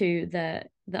on to the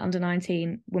under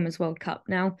 19 Women's World Cup.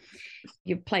 Now,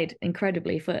 you've played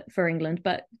incredibly for England,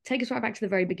 but take us right back to the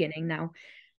very beginning now.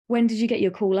 When did you get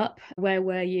your call up? Where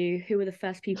were you? Who were the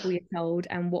first people you told?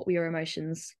 And what were your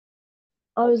emotions?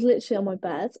 I was literally on my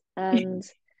bed, and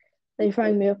they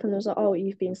rang me up and they was like, "Oh,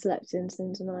 you've been selected into the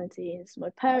under 19s." My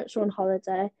parents were on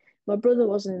holiday. My brother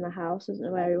wasn't in the house. I don't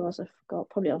know where he was. I forgot.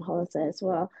 Probably on holiday as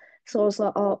well. So I was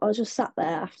like, "Oh," I was just sat there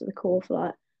after the call for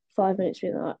like 5 minutes,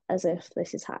 being like, as if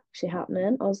this is actually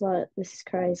happening. I was like, "This is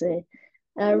crazy."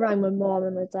 And I rang my mom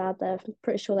and my dad. They're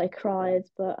pretty sure they cried,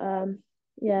 but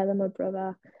yeah. Then my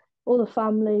brother, all the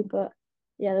family, but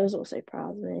yeah, they was also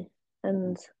proud of me,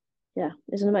 and yeah,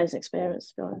 it was an amazing experience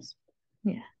to be honest.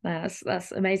 Yeah,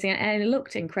 that's amazing, and it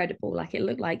looked incredible. Like it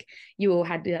looked like you all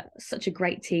had such a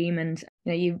great team, and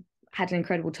you had an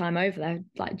incredible time over there.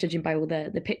 Like judging by all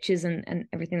the pictures and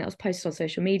everything that was posted on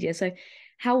social media. So,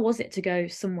 how was it to go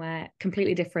somewhere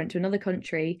completely different to another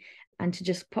country and to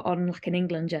just put on like an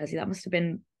England jersey? That must have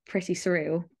been pretty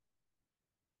surreal.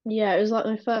 Yeah, it was like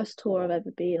my first tour I've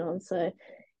ever been on. So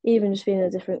even just being in a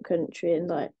different country and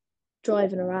like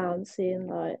driving around, seeing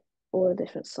like all the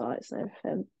different sites and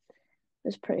everything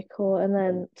was pretty cool. And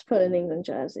then to put an England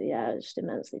jersey, yeah, I was just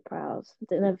immensely proud.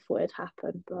 I never thought it'd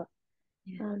happen, but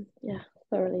Yeah. yeah,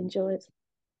 thoroughly enjoyed.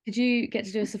 Did you get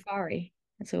to do a safari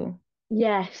at all?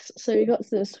 Yes, so we got to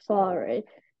the safari.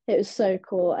 It was so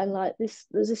cool, and like there's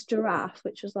this giraffe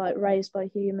which was like raised by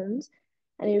humans,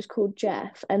 and he was called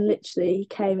Jeff. And literally, he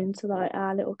came into like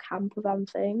our little camper van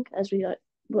thing as we like,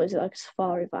 what is it, like a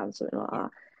safari van, something like that.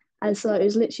 And so it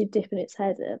was literally dipping its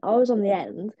head in. I was on the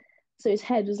end, so his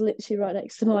head was literally right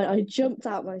next to mine. I jumped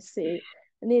out my seat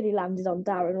and nearly landed on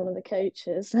Darren, one of the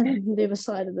coaches, on the other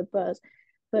side of the bus.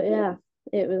 But yeah,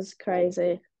 it was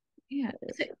crazy. Yeah.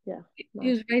 It So was, yeah, it nice.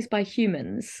 was raised by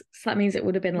humans, so that means it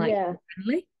would have been like Yeah.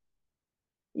 friendly.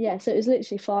 Yeah, so it was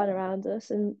literally flying around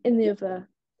us, and in the other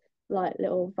like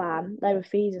little van, they were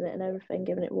feeding it and everything,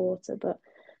 giving it water, but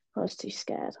I was too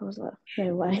scared. I was like,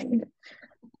 no way.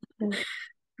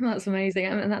 That's amazing.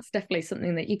 And that's definitely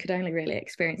something that you could only really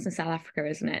experience in South Africa,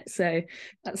 isn't it? So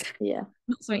that's Yeah,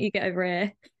 not something you get over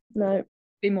here. no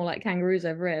Be more like kangaroos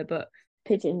over here. But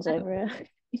pigeons over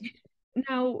here.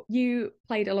 now you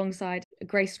played alongside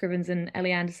Grace Scrivens and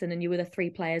Ellie Anderson, and you were the three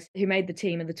players who made the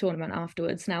team in the tournament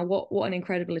afterwards. Now, what an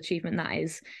incredible achievement that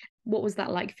is. What was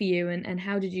that like for you, and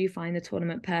how did you find the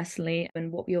tournament personally,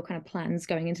 and what were your kind of plans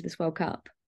going into this World Cup?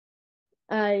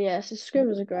 Yeah, so Scrib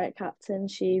was a great captain.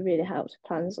 She really helped with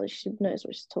plans. Like, she knows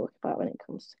what she's talking about when it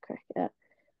comes to cricket.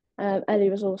 Ellie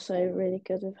was also really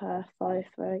good with her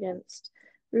fifer against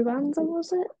Rwanda,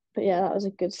 was it? But yeah, that was a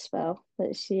good spell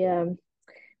that she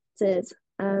did.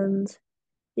 And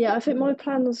Yeah, I think my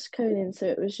plan was going into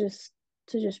it was just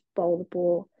to just bowl the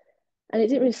ball, and it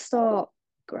didn't really start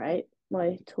great,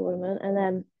 my tournament, and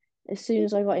then as soon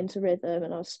as I got into rhythm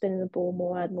and I was spinning the ball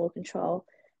more, I had more control,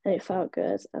 and it felt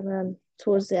good. And then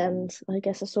towards the end, I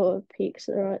guess I sort of peaked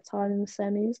at the right time in the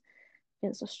semis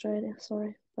against Australia.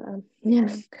 Sorry, but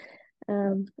yeah.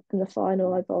 In the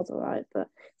final, I bowled all right, but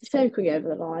it's very quick over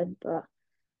the line. But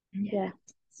Yeah. yeah.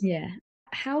 Yeah.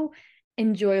 How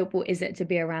enjoyable is it to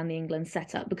be around the England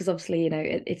setup? Because obviously,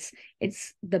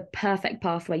 it's the perfect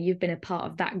pathway. You've been a part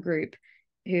of that group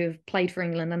who have played for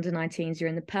England under 19s. You're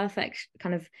in the perfect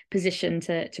kind of position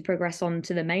to progress on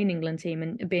to the main England team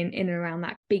and being in and around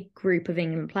that big group of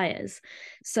England players.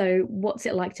 So what's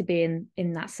it like to be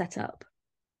in that setup?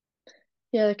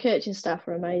 Yeah, the coaching staff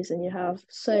are amazing. You have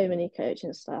so many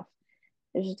coaching staff.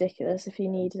 It's ridiculous. If you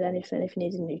needed anything, if you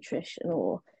needed nutrition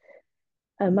or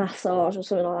a massage or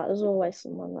something like that, there's always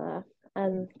someone there.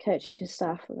 And coaching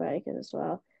staff are very good as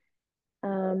well.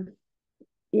 Um,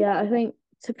 yeah, I think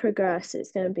to progress,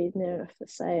 it's going to be near enough the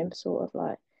same sort of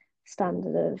like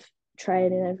standard of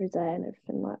training every day and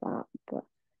everything like that. But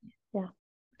yeah.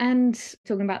 And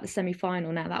talking about the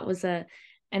semi-final now, that was an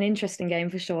interesting game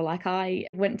for sure. Like I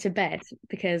went to bed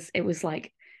because it was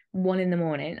like 1 a.m.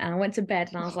 and I went to bed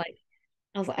and I was like,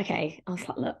 okay. I was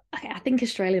like, look, okay, I think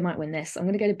Australia might win this. I'm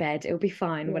gonna go to bed. It'll be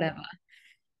fine, Yeah. whatever.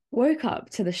 Woke up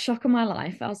to the shock of my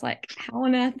life. I was like, how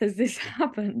on earth has this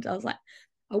happened? I was like,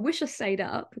 I wish I stayed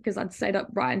up because I'd stayed up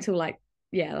right until like,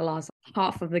 yeah, the last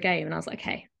half of the game. And I was like,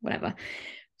 okay, whatever.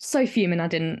 So fuming I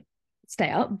didn't stay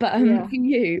up. But Yeah. for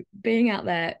you, being out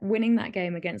there, winning that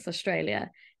game against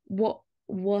Australia, what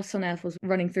on earth was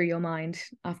running through your mind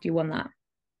after you won that?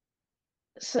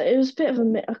 So it was a bit of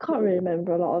I can't really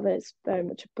remember a lot of it. It's very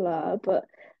much a blur, but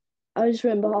I just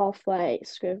remember halfway,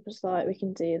 Scrib was like, we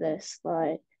can do this.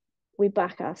 Like, we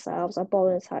back ourselves. Our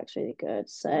bowling attack's really good.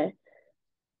 So,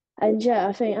 and yeah,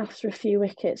 I think after a few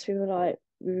wickets, we were like,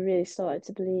 we really started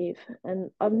to believe. And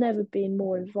I've never been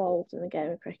more involved in a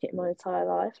game of cricket in my entire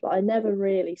life. Like, I never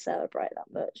really celebrate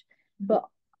that much. But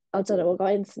I don't know what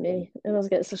got into me. And I was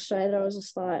against Australia, I was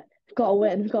just like, we've got to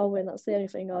win, we've got to win. That's the only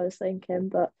thing I was thinking.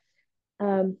 But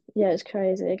yeah, it's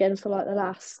crazy. Again, for like the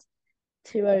last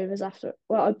 2 overs after,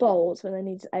 well, I bowled when they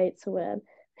needed 8 to win.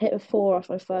 Hit a four off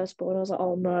my first ball, and I was like,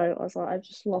 oh no. I was like, I've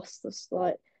just lost this,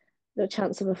 like, the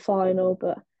chance of a final.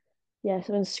 But yeah,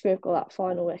 so when Scrib got that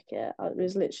final wicket, I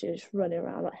was literally just running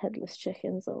around like headless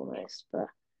chickens almost. But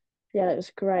yeah, it was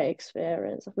a great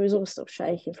experience. We was all still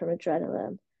shaking from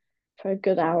adrenaline for a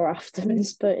good hour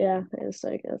afterwards. But yeah, it was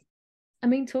so good. I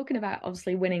mean, talking about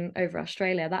obviously winning over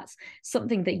Australia, that's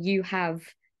something that you have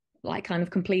like kind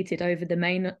of completed over the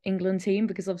main England team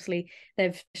because obviously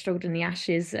they've struggled in the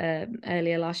Ashes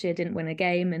earlier last year, didn't win a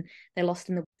game, and they lost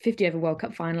in the 50 over World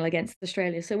Cup final against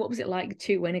Australia. So what was it like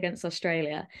to win against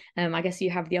Australia? I guess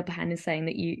you have the upper hand in saying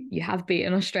that you have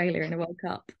beaten Australia in a World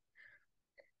Cup.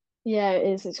 Yeah, it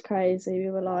is. It's crazy.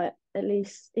 We were like, at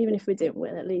least, even if we didn't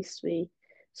win, at least we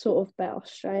sort of bet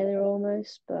Australia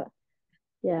almost. But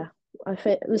yeah, I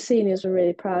think the seniors were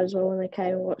really proud as well when they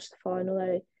came and watched the final.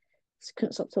 They just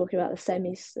couldn't stop talking about the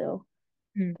semis still.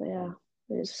 Mm. But yeah,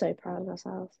 we were so proud of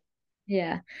ourselves.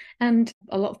 Yeah, and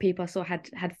a lot of people I saw had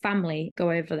family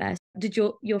go over there. Did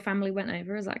your family went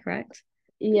over? Is that correct?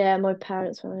 Yeah, my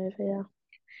parents went over. Yeah.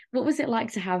 What was it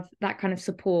like to have that kind of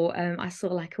support? I saw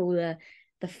like all the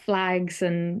flags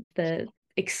and the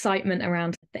excitement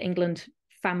around the England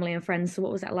family and friends. So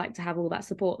what was that like to have all that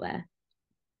support there?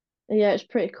 Yeah, it's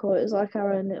pretty cool. It was like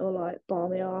our own little like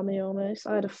barmy army almost.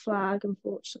 I had a flag,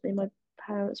 unfortunately, my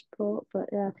parents brought, but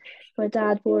yeah, my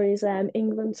dad wore his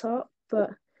England top.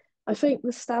 But I think the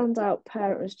standout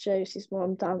parent was Josie's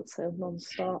mom dancing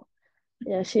non-stop.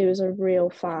 Yeah, she was a real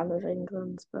fan of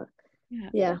England. But Yeah.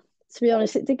 yeah, to be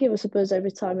honest, it did give us a buzz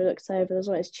every time we looked over. There was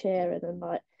always cheering and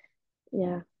like,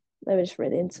 yeah, they were just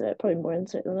really into it, probably more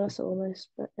into it than us almost.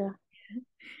 But yeah.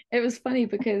 It was funny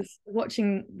because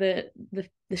watching the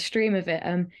stream of it,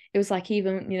 it was like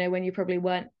even, when you probably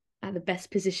weren't at the best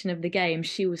position of the game,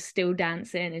 she was still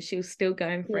dancing and she was still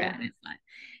going for it. Yeah. And it's like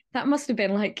that must have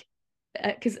been like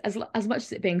because as much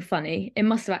as it being funny, it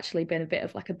must have actually been a bit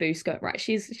of like a boost. Go right,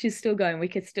 she's still going. We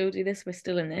could still do this. We're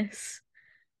still in this.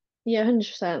 Yeah,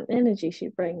 100%. The energy she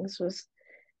brings was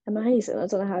amazing. I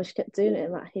don't know how she kept doing it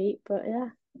in that heat, but yeah,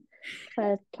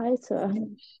 fair play to her.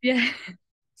 Yeah.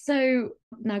 So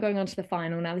now going on to the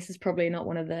final. Now this is probably not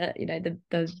one of the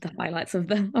the highlights of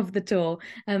the tour,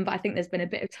 but I think there's been a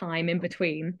bit of time in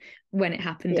between when it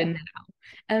happened Yeah. and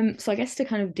now. So I guess to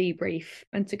kind of debrief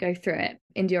and to go through it,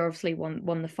 India obviously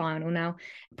won the final. Now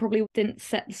probably didn't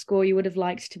set the score you would have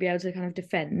liked to be able to kind of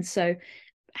defend. So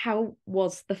how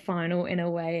was the final in a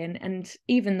way? And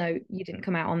even though you didn't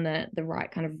come out on the right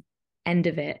kind of end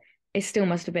of it, it still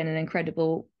must have been an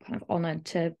incredible kind of honour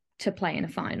to play in a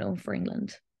final for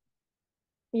England.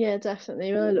 Yeah,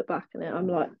 definitely. When I look back on it, I'm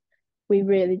like, we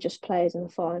really just played in the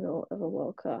final of a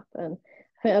World Cup, and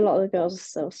I think a lot of the girls are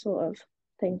still sort of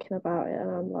thinking about it, and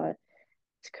I'm like,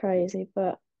 it's crazy.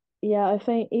 But yeah, I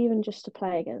think even just to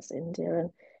play against India and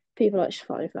people like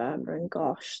Shafali Verma and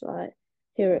Gosh, like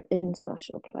who are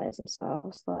international players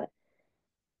themselves, like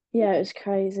yeah, it was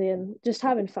crazy. And just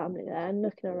having family there and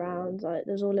looking around, like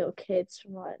there's all little kids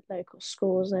from like local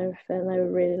schools and everything. They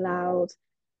were really loud.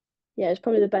 Yeah, it's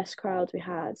probably the best crowd we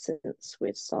had since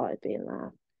we'd started being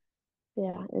there.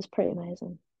 Yeah, it's pretty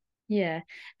amazing. Yeah,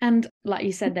 and like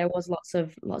you said, there was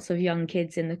lots of young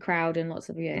kids in the crowd and lots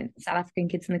of South African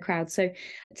kids in the crowd. So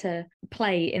to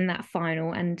play in that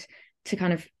final and to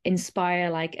kind of inspire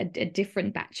like a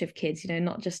different batch of kids,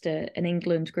 not just an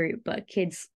England group, but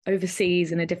kids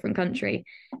overseas in a different country.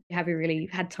 Have you really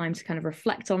had time to kind of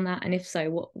reflect on that? And if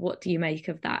so, what do you make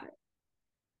of that?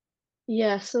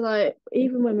 Yeah, so like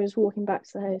even when we was walking back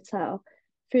to the hotel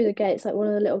through the gates, like one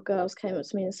of the little girls came up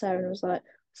to me and Sarah and was like,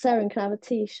 Sarah, can I have a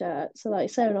t-shirt? So like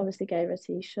Sarah obviously gave her a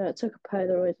t-shirt, took a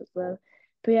Polaroid of them.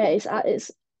 But yeah,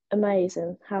 it's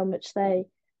amazing how much they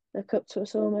look up to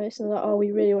us almost and like, oh,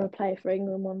 we really want to play for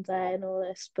England one day and all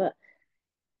this. But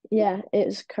yeah, it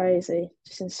was crazy,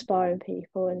 just inspiring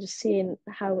people and just seeing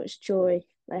how much joy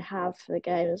they have for the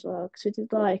game as well. Because we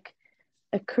did like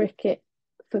a cricket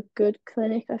for good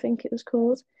clinic, I think it was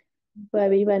called, where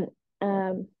we went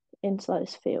into like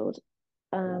this field,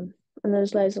 and there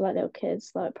was loads of like little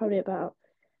kids, like probably about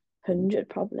 100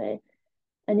 probably,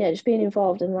 and yeah, just being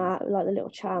involved in that, like the little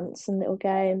chants and little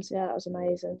games, yeah, that was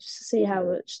amazing. Just to see how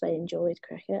much they enjoyed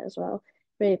cricket as well,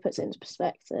 really puts it into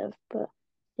perspective. But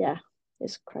yeah,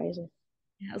 it's crazy.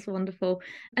 Yeah, that's wonderful.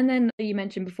 And then you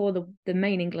mentioned before the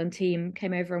main England team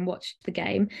came over and watched the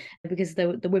game because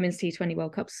the women's T20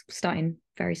 World Cup's starting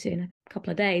very soon, a couple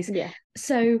of days. Yeah.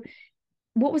 So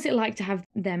what was it like to have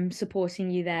them supporting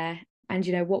you there? And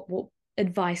what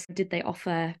advice did they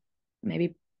offer,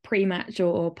 maybe pre-match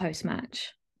or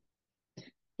post-match?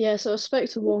 Yeah, so I spoke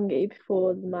to Wongi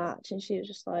before the match, and she was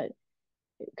just like,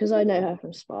 because I know her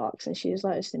from Sparks, and she was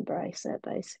like, just embrace it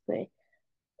basically.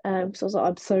 So I was like,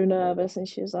 I'm so nervous, and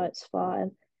she was like, it's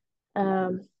fine.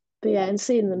 Um, but yeah, and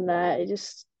seeing them there, it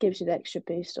just gives you the extra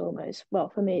boost almost. Well,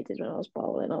 for me, it did when I was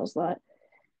bowling. I was like,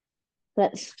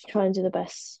 let's try and do the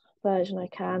best version I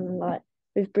can. And like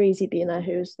with Breezy being there,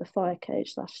 who was the fire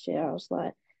coach last year, I was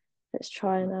like, let's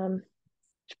try and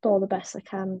just bowl the best I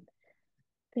can.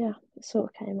 But yeah, it sort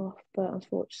of came off, but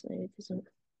unfortunately, it didn't.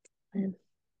 Um,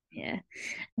 Yeah.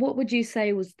 What would you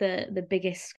say was the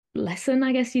biggest lesson,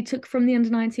 I guess, you took from the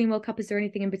Under-19 World Cup? Is there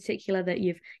anything in particular that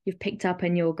you've picked up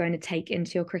and you're going to take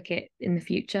into your cricket in the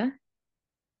future?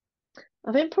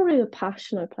 I think probably the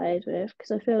passion I played with,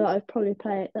 because I feel like I've probably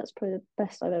played, that's probably the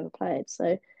best I've ever played.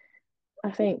 So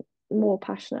I think the more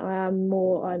passionate I am,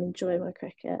 more I'm enjoying my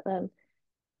cricket, then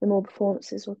the more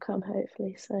performances will come,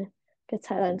 hopefully. So I could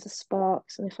take that into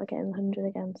Sparks and if I get in the 100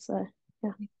 again. So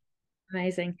yeah.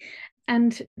 Amazing.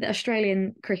 And the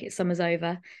Australian cricket summer's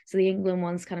over, so the England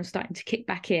one's kind of starting to kick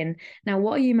back in. Now,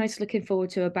 what are you most looking forward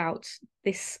to about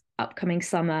this upcoming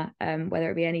summer,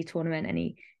 whether it be any tournament,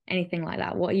 anything like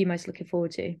that? What are you most looking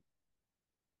forward to?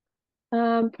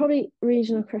 Probably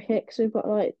regional cricket because we've got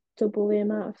like double the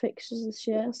amount of fixtures this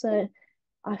year. So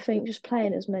I think just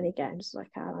playing as many games as I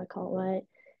can. I can't wait.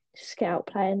 Just get out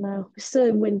playing now. We're still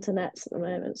in winter nets at the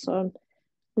moment, so I'm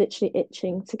literally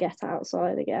itching to get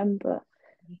outside again. But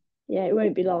yeah, it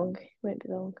won't be long. It won't be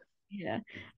long. Yeah.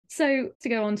 So to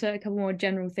go on to a couple more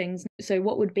general things. So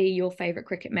what would be your favourite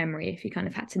cricket memory if you kind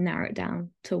of had to narrow it down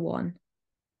to one?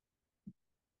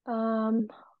 Um,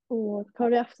 I'd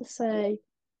probably have to say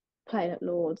playing at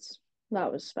Lords.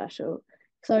 That was special.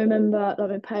 So I remember like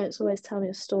my parents always tell me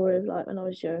a story of like when I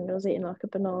was young, I was eating like a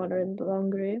banana in the long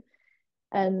room,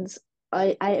 and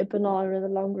I ate a banana in the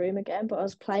long room again, but I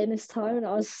was playing this time, and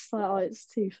I was just like, oh, it's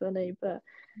too funny. But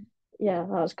yeah, that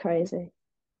was crazy.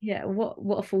 Yeah, what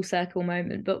a full circle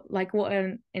moment, but like what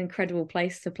an incredible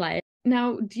place to play.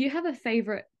 Now, do you have a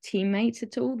favorite teammate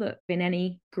at all that in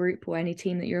any group or any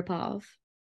team that you're a part of?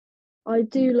 I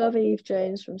do love Eve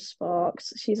Jones from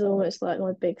Sparks. She's almost like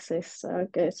my big sister.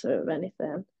 I'd go to her with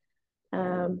anything.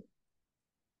 Um,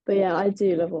 but yeah, I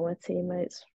do love all my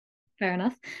teammates. Fair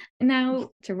enough. Now,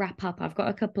 to wrap up, I've got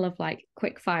a couple of like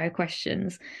quick fire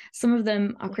questions. Some of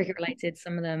them are cricket related,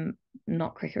 some of them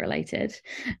not cricket related.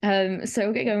 So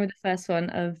we'll get going with the first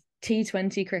one of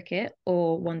T20 cricket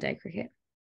or one day cricket.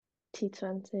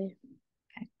 T20.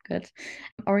 Okay, Good.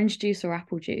 Orange juice or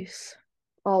apple juice?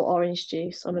 Oh, orange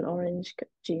juice. I'm an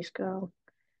juice girl.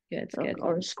 Good, I've good. got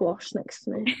orange squash next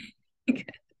to me.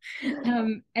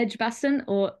 Edgbaston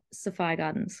or Sophia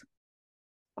Gardens?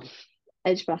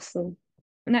 Edgbaston.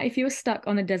 Now, if you were stuck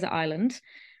on a desert island,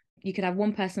 you could have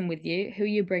one person with you. Who are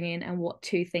you bringing, and what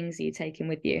 2 things are you taking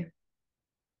with you?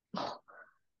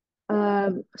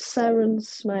 Seren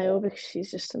Smale, because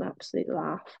she's just an absolute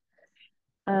laugh.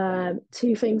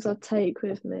 2 things I'd take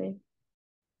with me.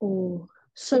 Oh,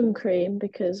 sun cream,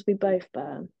 because we both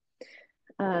burn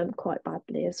quite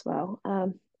badly as well.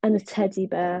 And a teddy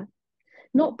bear.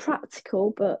 Not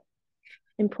practical, but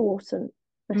important,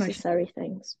 necessary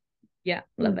things. Yeah,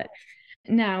 love it.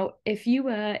 Now, if you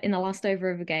were in the last over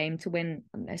of a game to win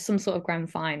some sort of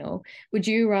grand final, would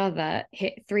you rather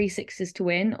hit 3 sixes to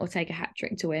win or take a hat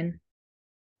trick to win?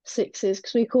 6s,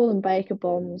 because we call them Baker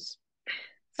bombs.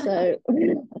 So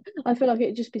I feel like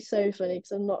it'd just be so funny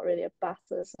because I'm not really a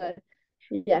batter. So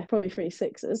yeah, probably 3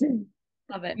 6s.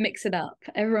 Love it. Mix it up.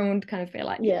 Everyone would kind of feel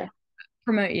like Yeah,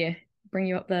 promote you, bring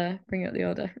you up the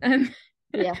order.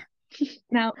 yeah.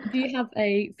 Now, do you have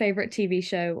a favorite TV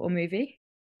show or movie?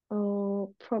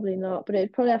 Oh, probably not, but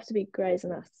it'd probably have to be Grey's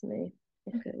Anatomy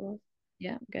if it was.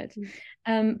 Yeah, good.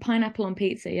 Pineapple on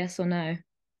pizza, yes or no?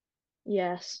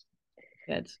 Yes,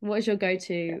 Good. What is your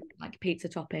go-to like pizza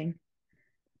topping?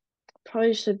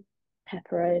 probably just a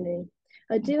pepperoni.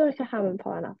 I do like a ham and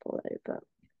pineapple though, but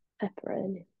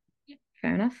pepperoni.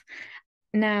 Fair enough.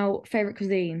 Now, favorite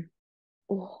cuisine?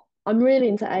 Oh, I'm really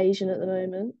into Asian at the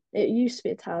moment. It used to be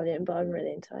Italian, but I'm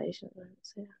really into Asian at the moment.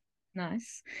 So yeah.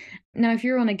 Nice. Now, if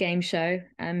you're on a game show,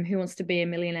 Who Wants to Be a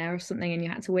Millionaire or something, and you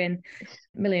had to win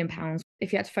 £1 million,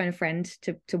 if you had to phone a friend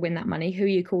to win that money, who are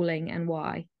you calling and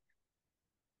why?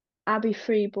 Abby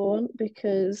Freeborn,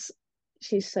 because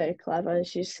she's so clever and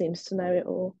she just seems to know it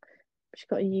all. She's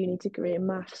got a uni degree in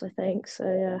maths, I think. So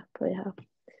yeah, probably have.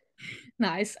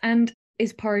 Nice. And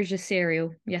is porridge a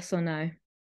cereal? Yes or no?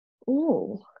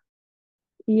 Oh,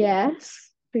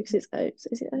 yes, because it's oats.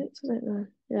 Is it oats? I don't know.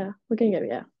 Yeah, we're gonna go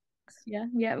yeah.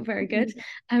 Yeah, very good.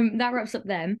 That wraps up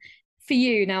then. For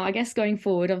you now, I guess going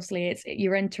forward, obviously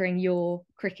you're entering your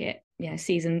cricket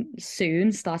season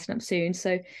soon, starting up soon.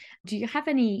 So do you have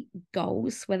any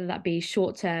goals, whether that be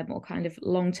short term or kind of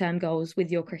long term goals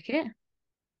with your cricket?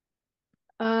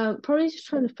 Probably just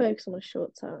trying to focus on my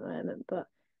short term at the moment, but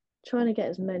trying to get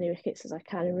as many wickets as I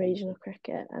can in regional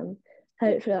cricket, and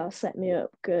hopefully that'll set me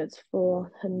up good for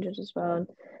 100 as well, and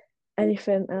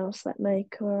anything else that may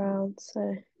come around.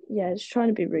 So yeah, just trying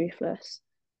to be ruthless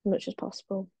as much as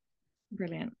possible.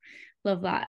 Brilliant. Love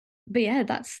that. But yeah,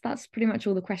 that's pretty much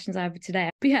all the questions I have for today.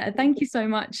 But yeah, thank you so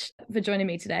much for joining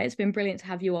me today. It's been brilliant to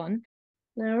have you on.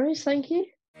 No worries, thank you.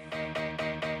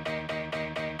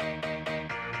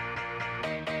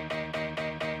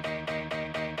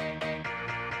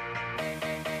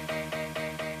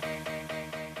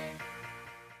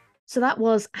 So that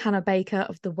was Hannah Baker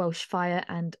of the Welsh Fire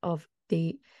and of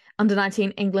the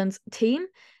Under-19 England's team.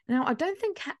 Now, I don't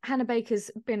think Hannah Baker's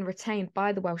been retained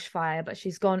by the Welsh Fire, but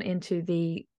she's gone into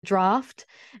the draft.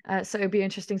 So it'll be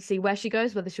interesting to see where she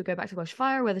goes, whether she'll go back to Welsh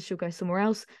Fire, whether she'll go somewhere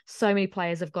else. So many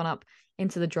players have gone up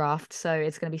into the draft, so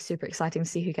it's going to be super exciting to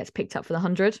see who gets picked up for the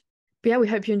 100. But yeah, we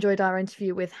hope you enjoyed our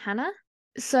interview with Hannah.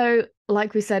 So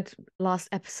like we said last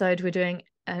episode, we're doing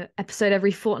an episode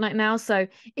every fortnight now. So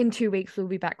in 2 weeks, we'll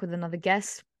be back with another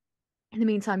guest. In the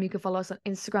meantime, you can follow us on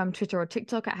Instagram, Twitter, or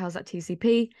TikTok at How's That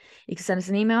TCP. You can send us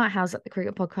an email at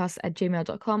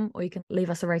howsthatthecricketpodcast@gmail.com, or you can leave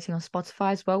us a rating on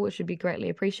Spotify as well, which would be greatly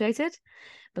appreciated.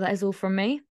 But that is all from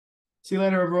me. See you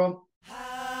later, everyone.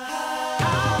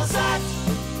 How's that?